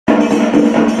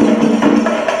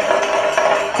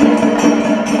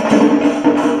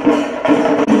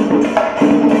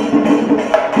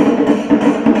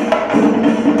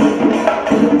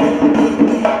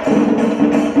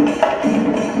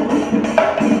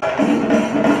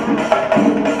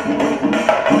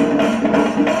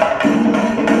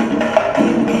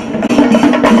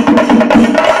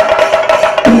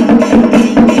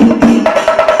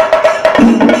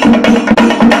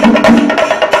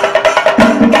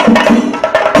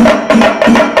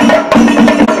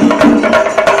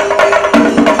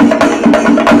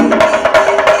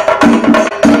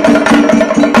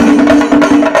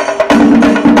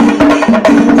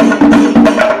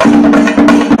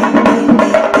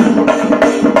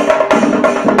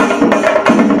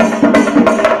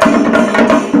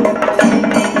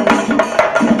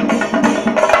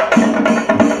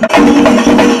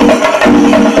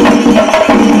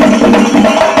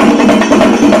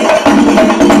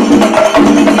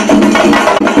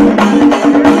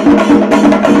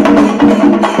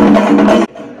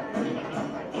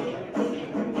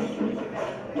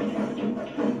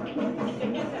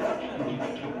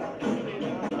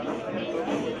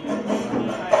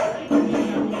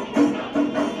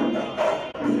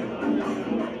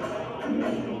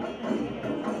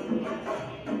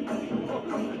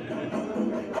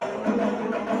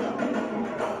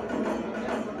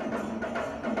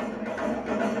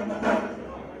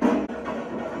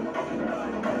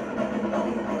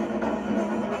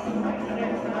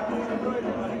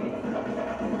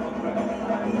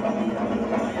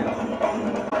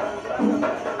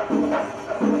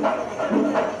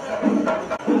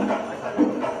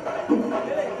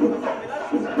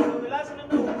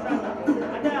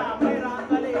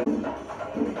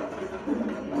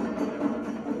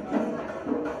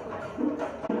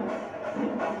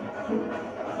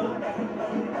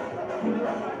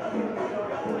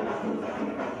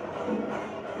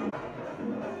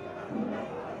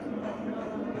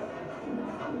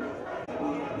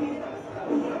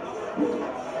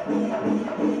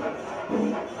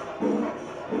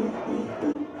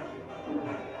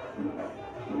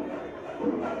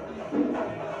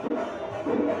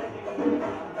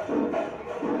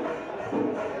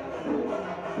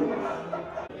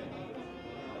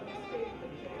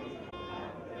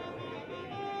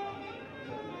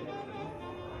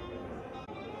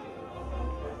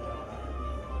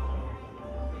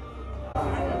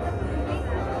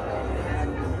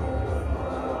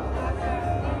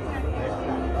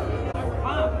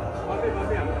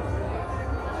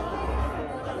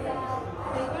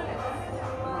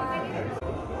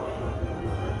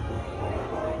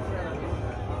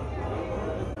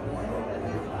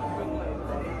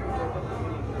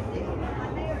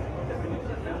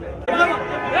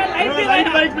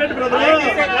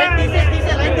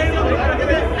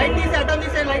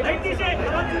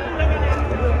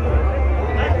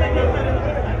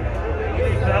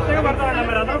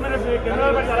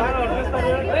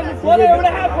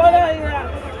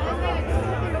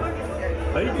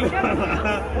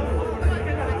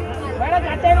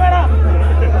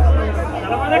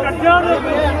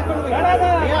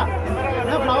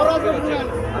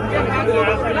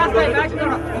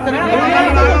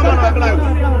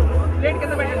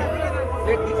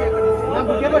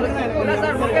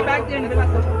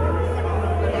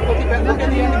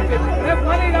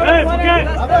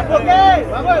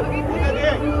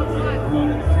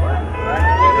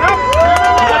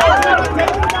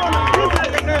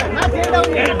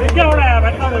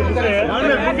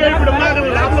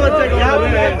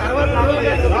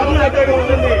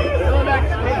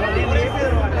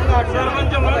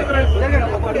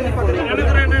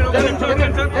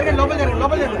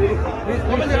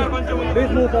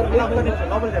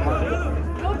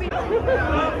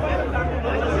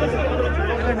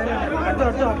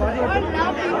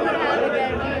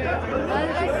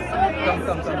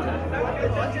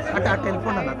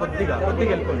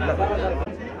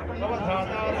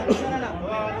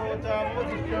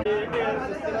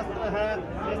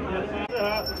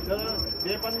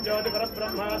दीपं ज्योति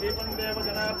परब्रह्म दीपं देव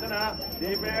जनार्दन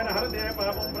दीपेन हरते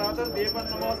पापं प्रातर्दीपं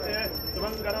नमोस्ते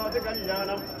शुभं करोति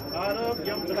कल्याणम्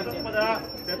आरोग्यं सुखसम्पदा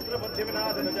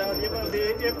शत्रुबुद्धिविनाशनच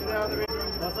दीपदीप्यप्रदातवे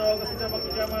रसोगस्य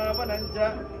मोक्षमापनञ्च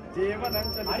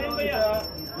जीवनञ्च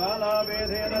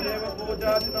ज्वालावेधेन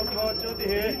देवपूजाचितं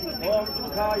भोज्योतिः ॐ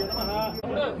सुखाय नमः.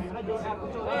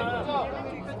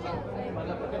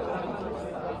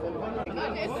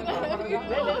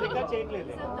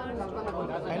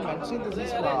 And mentioning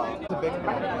this is the big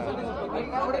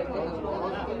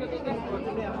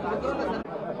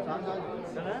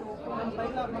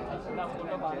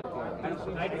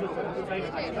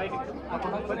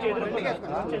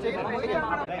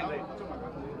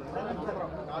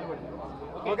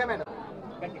okay, madam.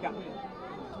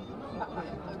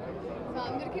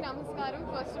 అందరికీ నమస్కారం.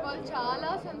 ఫస్ట్ ఆఫ్ ఆల్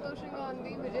చాలా సంతోషంగా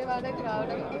ఉంది విజయవాడకి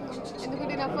రావడం.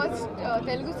 ఎందుకంటే నా ఫస్ట్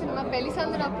తెలుగు సినిమా పెళ్లి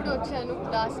సందడి అప్పుడు వచ్చాను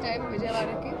లాస్ట్ టైం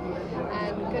విజయవాడకి.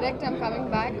 And correct I'm coming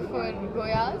back for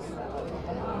గోయాస్.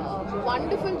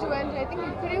 Wonderful jewellery. I think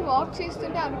ఇప్పుడే వాక్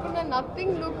చేస్తుంటే అనుకున్న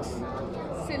నథింగ్ లుక్స్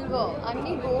సిల్వర్,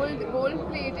 అన్నీ gold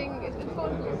plating.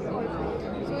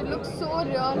 So it looks so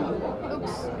real.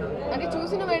 Looks అంటే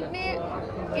చూసిన వెంటనే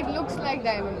it looks like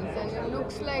diamonds and it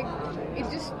looks like it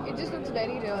just looks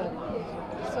very real.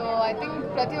 So I think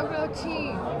prati okkaru vachi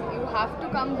you have to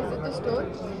come visit the store.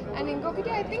 And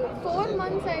inkokati I think 4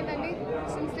 months ayindandi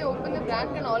since they opened the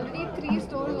brand and already 3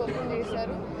 stores open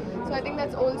chesaru. So I think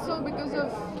that's also because of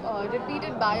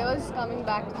repeated buyers coming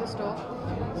back to the store.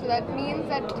 So that means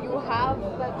that you have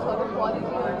that sort of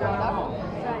quality of product.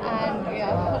 And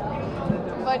yeah.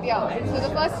 But yeah, so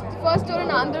the first store in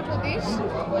Andhra Pradesh,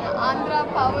 Andhra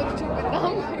power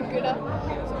chupidam ikkada.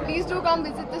 So please do come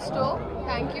visit the store.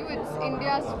 Thank you. It's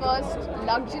India's first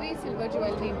luxury silver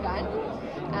jewelry brand,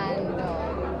 and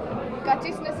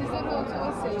Kachesna scissor also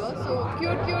was silver. So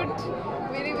cute,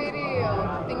 very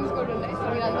things good ఉన్నాయి. So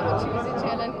మీరు అందరూ వచ్చి visit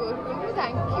చేయాలని కోరుకుంటూ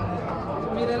thank you.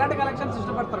 మీరు ఎలాంటి collections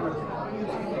ఇష్టపడతారు madam?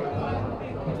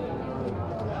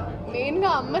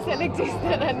 మెయిన్గా అమ్మ సెలెక్ట్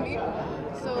చేస్తారండి.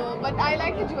 So, but I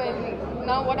like the jewelry.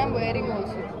 Now what I'm wearing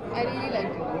also. I really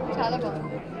like it. Chala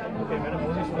bagundi. Okay, madam,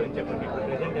 movies gurinchi cheppandi.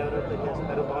 Present evaru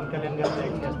chestaru Pawan Kalyan garu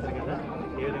like chestaru kada.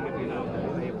 Ee vidhanga feel avutadu?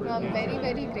 I'm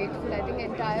very grateful. I think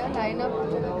entire lineup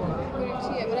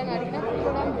gurinchi ఎవరైనా అడిగినప్పుడు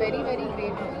కూడా I'm very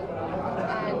grateful.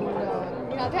 And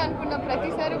నేను అదే అనుకున్న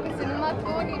ప్రతిసారి ఒక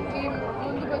సినిమాతో నేను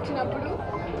ముందుకు వచ్చినప్పుడు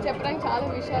చెప్పడానికి చాలా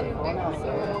విషయాలు ఉంటాయి.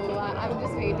 So I'm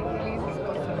just waiting to release this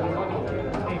person.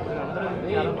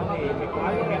 చాలా మంది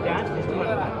డాన్స్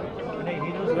ఇష్టపడతారు. అంటే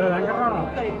హీరోస్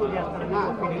ఇంకా ఎక్కువ చేస్తారని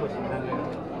ఫీలింగ్ వచ్చింది.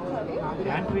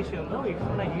 డాన్స్ విషయంలో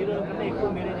ఇప్పుడున్న హీరోల కన్నా ఎక్కువ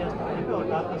మీరే చేస్తారని చెప్పి ఒక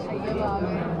టాక్ వస్తుంది.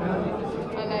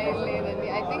 అలా ఏం లేదండి.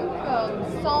 ఐ థింక్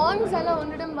సాంగ్స్ అలా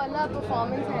ఉండడం వల్ల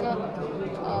పర్ఫార్మెన్స్ అయినా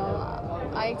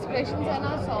ఆ ఎక్స్ప్రెషన్స్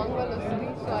అయినా సాంగ్ వల్ల వస్తుంది.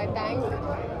 So I thank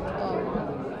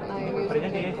my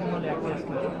present ఏ సినిమాలో యాక్ట్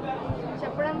చేస్తున్నారు?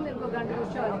 చెప్పడం ఒక గంట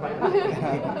కూర్చోవాలి.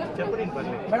 చెప్పండి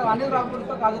పర్లేదు. మేడం అనిల్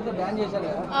రావుతో కాజల్తో డాన్స్ చేశారు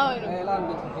కదా, ఎలా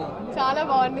అనిపిస్తుంది? చాలా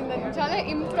బాగుండిందండి. చాలా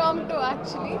ఇంప్రాంప్టు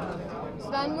యాక్చువల్లీ. సో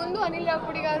దాని ముందు అనిల్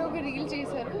రావుడి గారు ఒక రీల్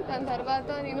చేశారు. దాని తర్వాత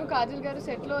నేను కాజల్ గారు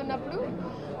సెట్లో ఉన్నప్పుడు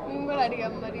మేము కూడా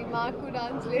అడిగాం మరి మాకు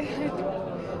డాన్స్ లేదు,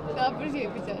 అప్పుడు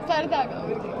చేయించారు సరదాగా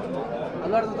ఊరికి.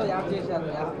 అల్లుడితో యాక్ట్ చేశారు.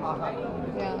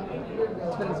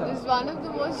 It's one of the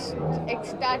most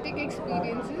ecstatic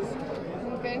experiences.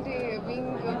 ఎందుకంటే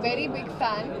బీయింగ్ వెరీ బిగ్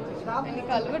ఫ్యాన్ అని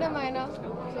కలవడం అయినా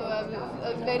so I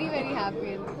was very very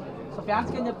happy. So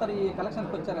ఫ్యాన్స్కి ఏం చెప్తారు? ఈ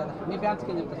కలెక్షన్కి వచ్చారు కదా, మీ ఫ్యాన్స్కి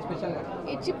ఏం చెప్తారు స్పెషల్గా?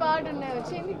 ఇచ్చి పాట ఉన్నాయి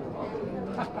వచ్చేయండి.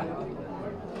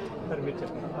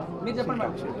 మీరు చెప్పండి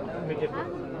మేడం.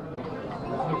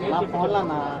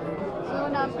 సో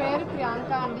నా పేరు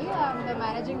ప్రియాంక అండి. I'm the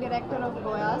managing director of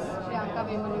గోయాస్, Priyanka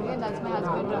వేమనూరి. That's my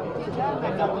husband Raviteja,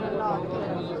 my బ్రదర్-ఇన్-లా.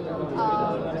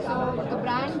 So the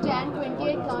brand Jan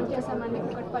 28 launch చేసామండి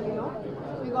కుకట్పల్లిలో.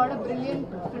 We got a brilliant,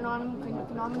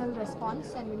 phenomenal response,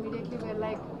 and immediately we were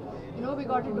like, we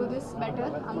got to do this better.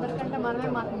 అందరికంటే మనమే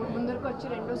ముందరికి వచ్చి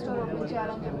రెండో store open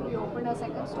చేయాలని చెప్పి we opened a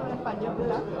second store in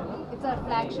Panjagula. It's our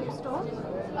flagship store.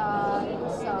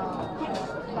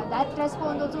 That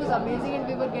response also was amazing, and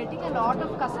we were getting a lot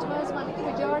of customers మనకి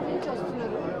విజయవాడ నుంచి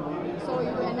వస్తున్నారు. సో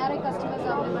NRI customers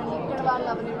అవనివ్వండి, ఇక్కడ వాళ్ళు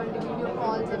అవనివ్వండి, video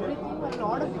calls, everything were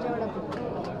lot of Vijayawada.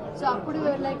 So అప్పుడు we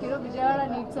were like, Vijayawada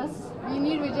needs us, we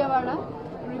need Vijayawada.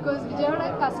 Because Vijayawada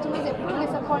customers eppadu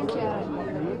disappoint cheyaranడి.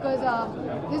 Because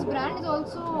this brand is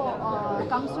also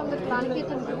comes from the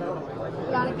Planiketan group.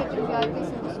 Planiketan VIP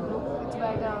Service group. It's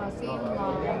by the same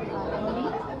entity.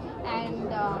 And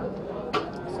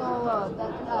so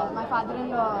my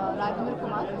father-in-law Rajendra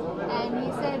Kumar, and he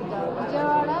said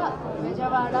Vijayawada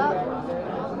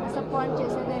disappoint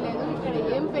chesede ledu, ikkada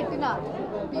em pettina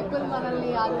people మనల్ని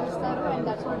ఆదరిస్తారు, and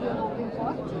that's what you're hoping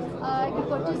for.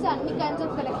 ఇక్కడికి వచ్చేసి అన్ని kinds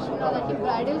of collection అలాంటి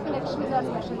bridal collection is are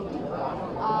speciality.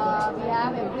 We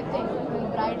have everything.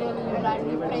 Bridal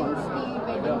ఫ్రెండ్స్కి,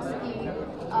 వెడ్డింగ్స్కి,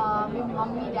 మీ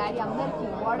mummy daddy అందరికీ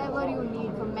what ever you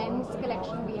need. For men's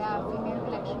collection we have, female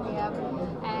collection we have,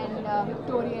 and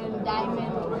Victorian,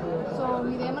 diamond. So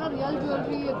మీరేమైనా real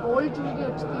jewellery, gold jewellery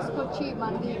వచ్చి తీసుకొచ్చి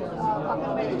మనకి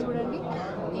పక్కన పెట్టి చూడండి,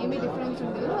 ఏమీ డిఫరెన్స్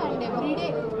ఉండదు. అండ్ ఎవ్రీడే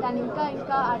దాని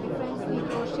ఇంకా ఆ డిఫరెన్స్ని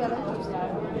క్లోజ్ చేయాలని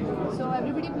చూస్తారు. So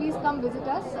everybody please come visit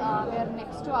us. We are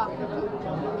next to ఆఫ్రికీ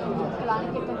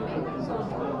Planiketan Lane. So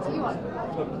see you all.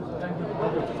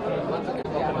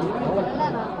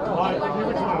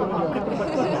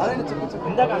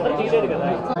 ఇందాక అందరూ తీయలేదు కదా,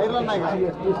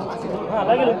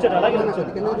 అలాగే వచ్చారు, అలాగే వచ్చారు.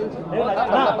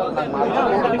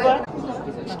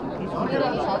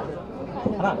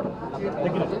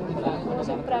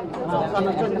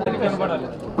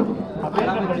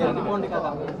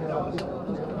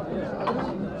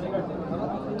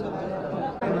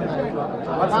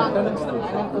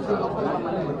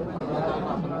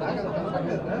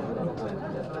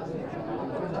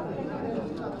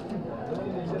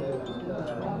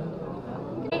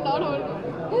 Not holding.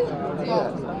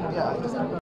 Yeah.